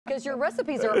Because your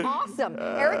recipes are awesome.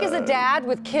 Eric is a dad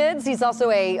with kids. He's also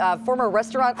a former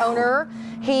restaurant owner.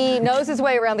 He knows his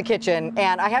way around the kitchen.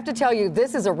 And I have to tell you,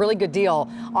 this is a really good deal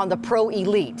on the Pro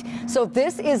Elite. So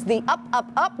this is the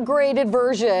upgraded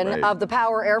version of the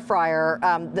Power Air Fryer.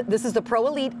 This is the Pro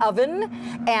Elite oven,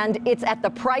 and it's at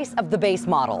the price of the base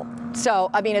model.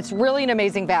 So, I mean, it's really an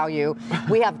amazing value.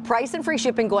 We have price and free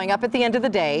shipping going up at the end of the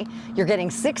day. You're getting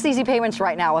 6 easy payments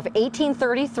right now of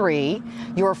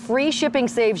 $18.33. Your free shipping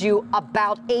saves you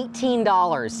about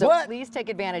 $18. So please take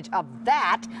advantage of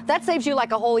that. That saves you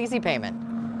like a whole easy payment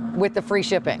with the free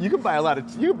shipping. You can buy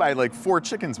you can buy like 4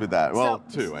 chickens with that. Well,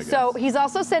 2, I guess. So he's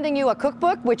also sending you a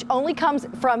cookbook, which only comes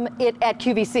from it at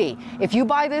QVC. If you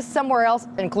buy this somewhere else,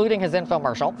 including his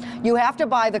infomercial, you have to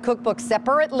buy the cookbook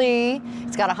separately.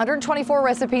 It's got 124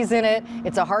 recipes in it.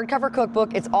 It's a hardcover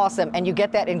cookbook. It's awesome. And you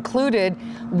get that included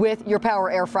with your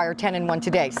Power Air Fryer 10-in-1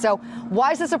 today. So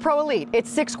why is this a Pro Elite? It's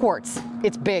 6 quarts.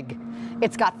 It's big.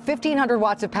 It's got 1,500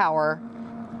 watts of power,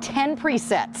 10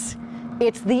 presets.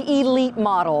 It's the Elite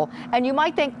model. And you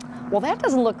might think, well, that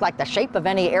doesn't look like the shape of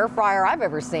any air fryer I've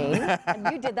ever seen. And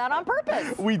you did that on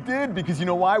purpose. We did, because you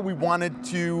know why? We wanted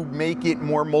to make it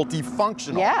more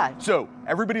multifunctional. Yeah. So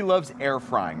everybody loves air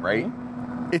frying, right?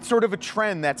 Mm-hmm. It's sort of a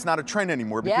trend that's not a trend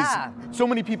anymore, because so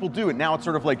many people do it. Now it's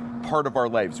sort of like part of our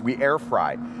lives. We air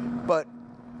fry. But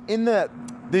in the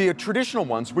traditional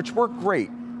ones, which work great,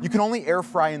 you can only air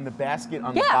fry in the basket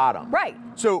on the bottom. Right.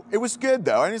 So it was good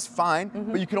though, and it's fine,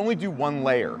 but you can only do 1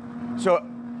 layer. So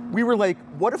we were like,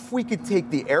 what if we could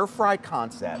take the air fry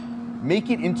concept,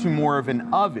 make it into more of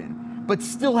an oven, but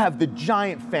still have the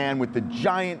giant fan with the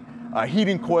giant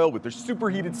heating coil with the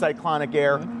superheated cyclonic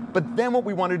air. But then what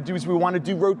we wanted to do is we want to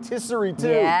do rotisserie too.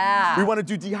 Yeah. We want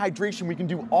to do dehydration. We can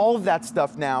do all of that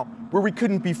stuff now where we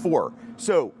couldn't before.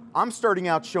 So I'm starting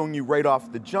out showing you right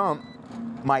off the jump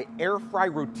my air fry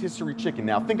rotisserie chicken.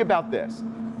 Now think about this.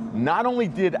 Not only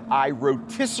did I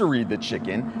rotisserie the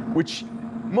chicken, which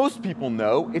most people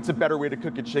know it's a better way to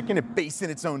cook a chicken, it bastes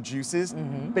in its own juices,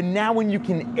 but now when you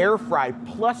can air fry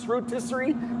plus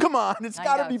rotisserie, come on, it's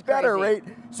gotta be better, right?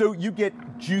 So you get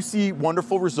juicy,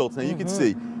 wonderful results. Now you can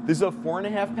see, this is a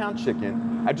 4.5-pound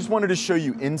chicken. I just wanted to show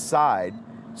you inside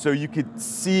so you could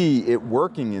see it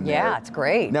working in there. Yeah, it's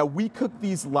great. Now we cook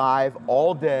these live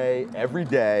all day, every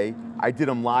day. I did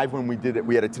them live when we did it.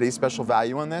 We had a Today's Special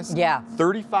Value on this. Yeah.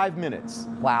 35 minutes.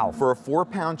 Wow. For a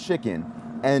 4-pound chicken,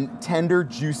 and tender,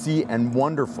 juicy, and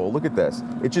wonderful. Look at this.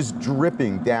 It's just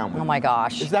dripping down. Oh my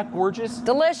gosh. Is that gorgeous?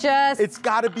 Delicious. It's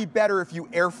gotta be better if you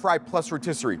air fry plus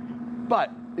rotisserie.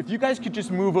 But if you guys could just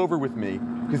move over with me,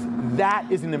 because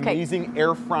that is an amazing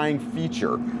air frying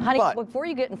feature. Honey, before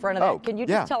you get in front of that, can you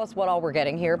just tell us what all we're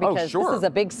getting here? Because this is a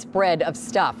big spread of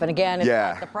stuff. And again, it's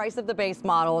at the price of the base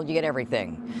model, you get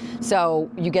everything. So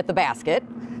you get the basket.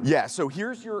 Yeah, so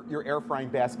here's your air frying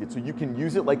basket. So you can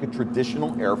use it like a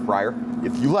traditional air fryer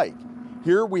if you like.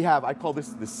 Here we have, I call this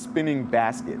the spinning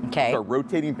basket. Okay. It's our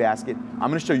rotating basket. I'm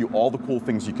gonna show you all the cool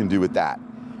things you can do with that.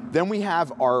 Then we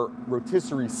have our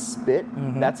rotisserie spit.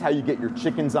 That's how you get your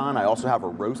chickens on. I also have a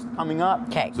roast coming up.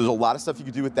 Okay. So there's a lot of stuff you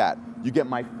can do with that. You get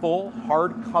my full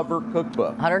hardcover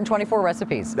cookbook. 124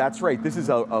 recipes. That's right. This is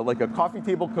like a coffee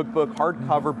table cookbook,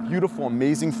 hardcover, beautiful,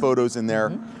 amazing photos in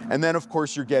there. And then, of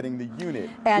course, you're getting the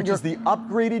unit, which is the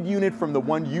upgraded unit from the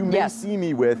one you may see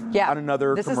me with on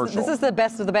another commercial. This is the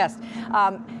best of the best.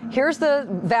 Here's the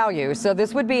value. So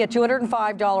this would be a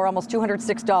 $205, almost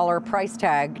 $206 price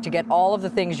tag to get all of the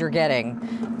things you're getting.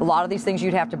 A lot of these things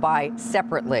you'd have to buy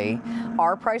separately.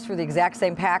 Our price for the exact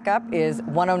same pack up is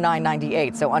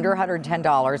 $109.98, so under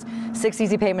 $110. 6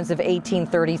 easy payments of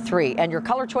 $18.33. And your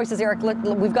color choices, Eric,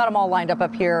 we've got them all lined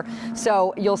up here.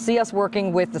 So you'll see us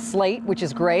working with the slate, which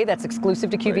is gray. That's exclusive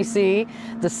to QVC.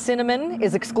 The cinnamon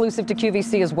is exclusive to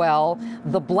QVC as well.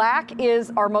 The black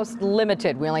is our most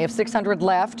limited. We only have 600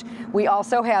 left. We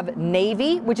also have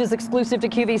navy, which is exclusive to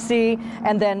QVC,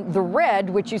 and then the red,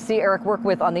 which you see Eric work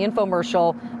with on the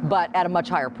infomercial, but at a much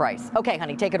higher price. Okay,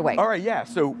 honey, take it away. All right, yeah.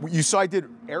 So you saw I did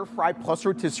air fry plus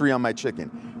rotisserie on my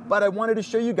chicken. But I wanted to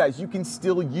show you guys you can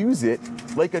still use it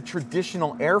like a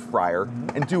traditional air fryer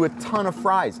and do a ton of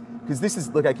fries. Because this is,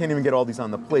 look, I can't even get all these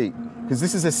on the plate, because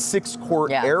this is a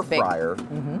 6-quart air fryer.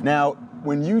 Now,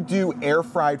 when you do air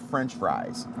fried French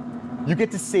fries, you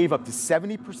get to save up to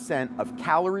 70% of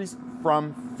calories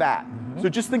from fat. So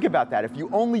just think about that. If you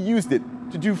only used it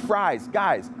to do fries,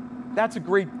 guys, that's a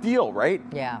great deal, right?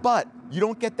 Yeah. But you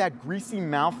don't get that greasy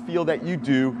mouthfeel that you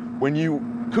do when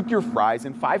you cook your fries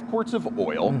in 5 quarts of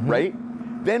oil, right?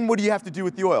 Then what do you have to do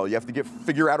with the oil? You have to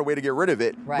figure out a way to get rid of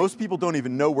it. Right. Most people don't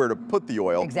even know where to put the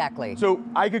oil. Exactly. So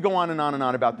I could go on and on and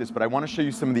on about this, but I want to show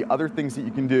you some of the other things that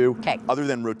you can do other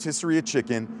than rotisserie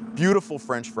chicken, beautiful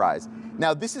French fries.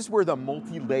 Now this is where the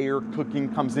multi-layer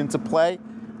cooking comes into play.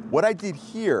 What I did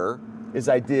here is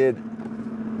I did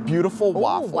beautiful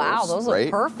waffles. Wow, those look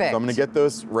perfect. So I'm gonna get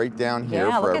those right down here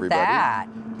for everybody. Look at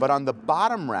that. But on the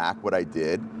bottom rack, what I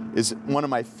did is one of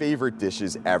my favorite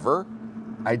dishes ever.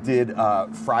 I did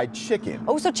fried chicken.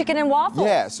 Oh, so chicken and waffles.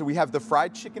 Yeah, so we have the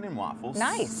fried chicken and waffles.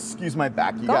 Nice. Excuse my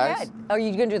back, you Go guys. ahead. Are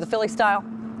you gonna do the Philly style?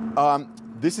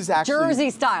 This is actually Jersey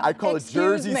style. I call Excuse it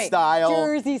Jersey me. style.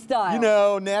 Jersey style. You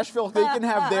know, Nashville, they can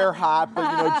have their hot,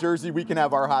 but you know, Jersey, we can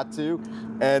have our hot too.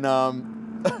 And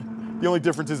the only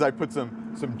difference is I put some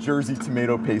Jersey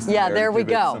tomato paste in there. Yeah, there we give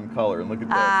it go. some color, and look at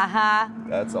this. Uh-huh.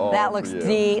 That's all That for looks you.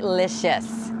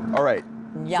 delicious. All right.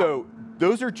 Yum. So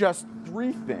those are just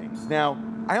 3 things. Now,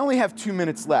 I only have 2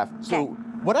 minutes left. So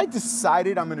what I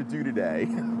decided I'm going to do today,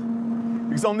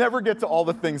 because I'll never get to all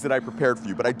the things that I prepared for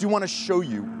you, but I do want to show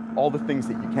you all the things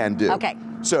that you can do. Okay.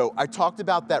 So I talked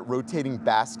about that rotating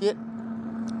basket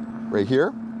right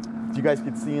here. If you guys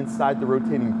can see inside the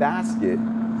rotating basket,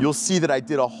 you'll see that I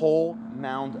did a whole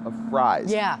mound of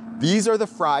fries. Yeah. These are the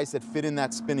fries that fit in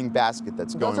that spinning basket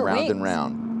that's going Those are round and wings.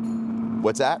 round.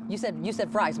 What's that? You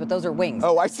said fries, but those are wings.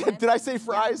 Oh, did I say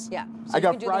fries? Yeah. So I you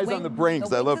got can do fries on the brain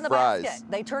because I love in the fries. basket.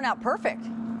 They turn out perfect.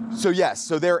 So yes,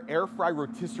 so they're air fry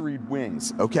rotisserie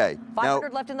wings. Okay. 500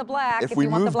 now, left in the black if if we you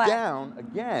want the move black. down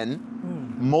again,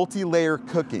 multi-layer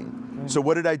cooking. So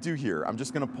what did I do here? I'm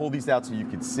just gonna pull these out so you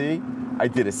can see. I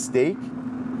did a steak.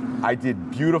 I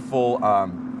did beautiful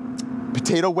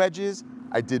potato wedges.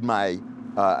 I did my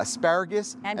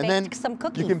asparagus. And then baked some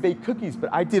cookies. You can bake cookies, but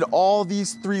I did all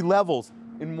these 3 levels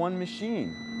in one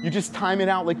machine. You just time it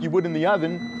out like you would in the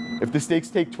oven. If the steaks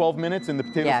take 12 minutes and the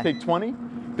potatoes take 20,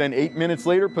 then 8 minutes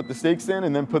later, put the steaks in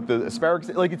and then put the asparagus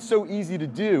in. Like, it's so easy to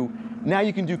do. Now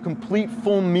you can do complete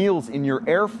full meals in your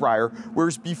air fryer,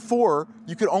 whereas before,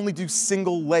 you could only do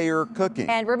single layer cooking.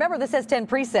 And remember, this has 10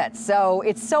 presets, so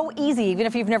it's so easy, even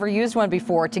if you've never used one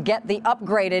before, to get the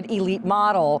upgraded Elite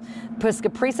model.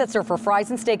 Presets are for fries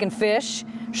and steak and fish,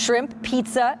 shrimp,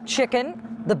 pizza, chicken,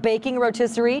 the baking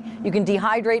rotisserie. You can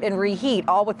dehydrate and reheat,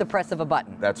 all with the press of a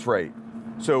button. That's right.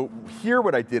 So here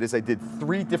what I did is I did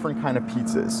 3 different kind of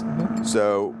pizzas.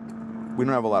 So we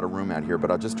don't have a lot of room out here,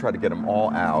 but I'll just try to get them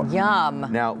all out. Yum.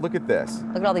 Now look at this.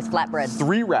 Look at all these flatbreads.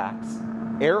 3 racks,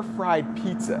 air fried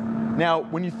pizza. Now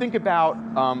when you think about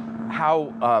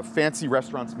how fancy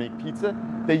restaurants make pizza,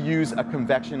 they use a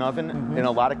convection oven in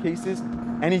a lot of cases.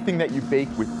 Anything that you bake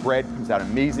with bread comes out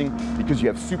amazing because you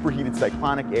have superheated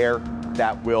cyclonic air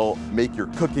that will make your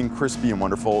cooking crispy and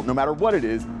wonderful, no matter what it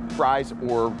is, fries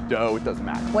or dough, it doesn't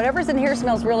matter. Whatever's in here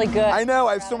smells really good. I know,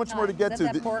 I have so much more to get Is to.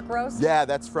 that pork roast? Yeah,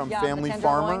 that's from Yeah, Family the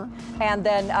Farmer. tenderloin. And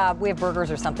then we have burgers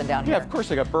or something down here. Yeah, of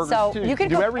course I got burgers so too. you can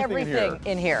do cook everything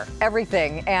in here,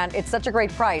 everything, and it's such a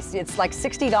great price. It's like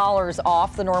 $60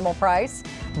 off the normal price.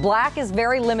 Black is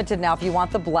very limited now if you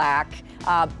want the black.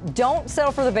 Don't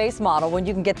settle for the base model when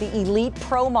you can get the Elite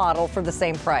Pro model for the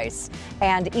same price.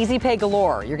 And easy pay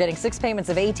galore. You're getting 6 payments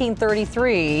of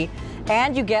 $18.33,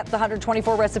 and you get the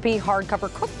 124 recipe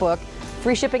hardcover cookbook.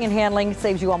 Free shipping and handling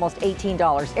saves you almost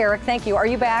 $18. Eric, thank you. Are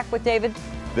you back with David?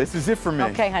 This is it for me.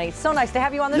 Okay, honey. So nice to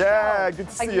have you on the show. Yeah, good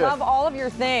to see you. I love all of your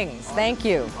things. Thank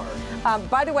you.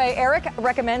 By the way, Eric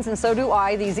recommends, and so do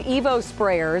I, these Evo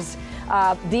sprayers.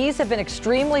 These have been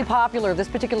extremely popular. This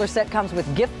particular set comes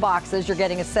with gift boxes. You're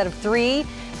getting a set of 3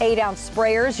 8-ounce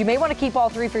sprayers. You may want to keep all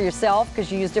 3 for yourself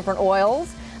because you use different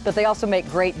oils, but they also make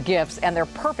great gifts, and they're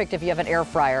perfect if you have an air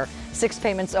fryer. 6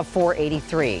 payments of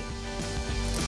 $483.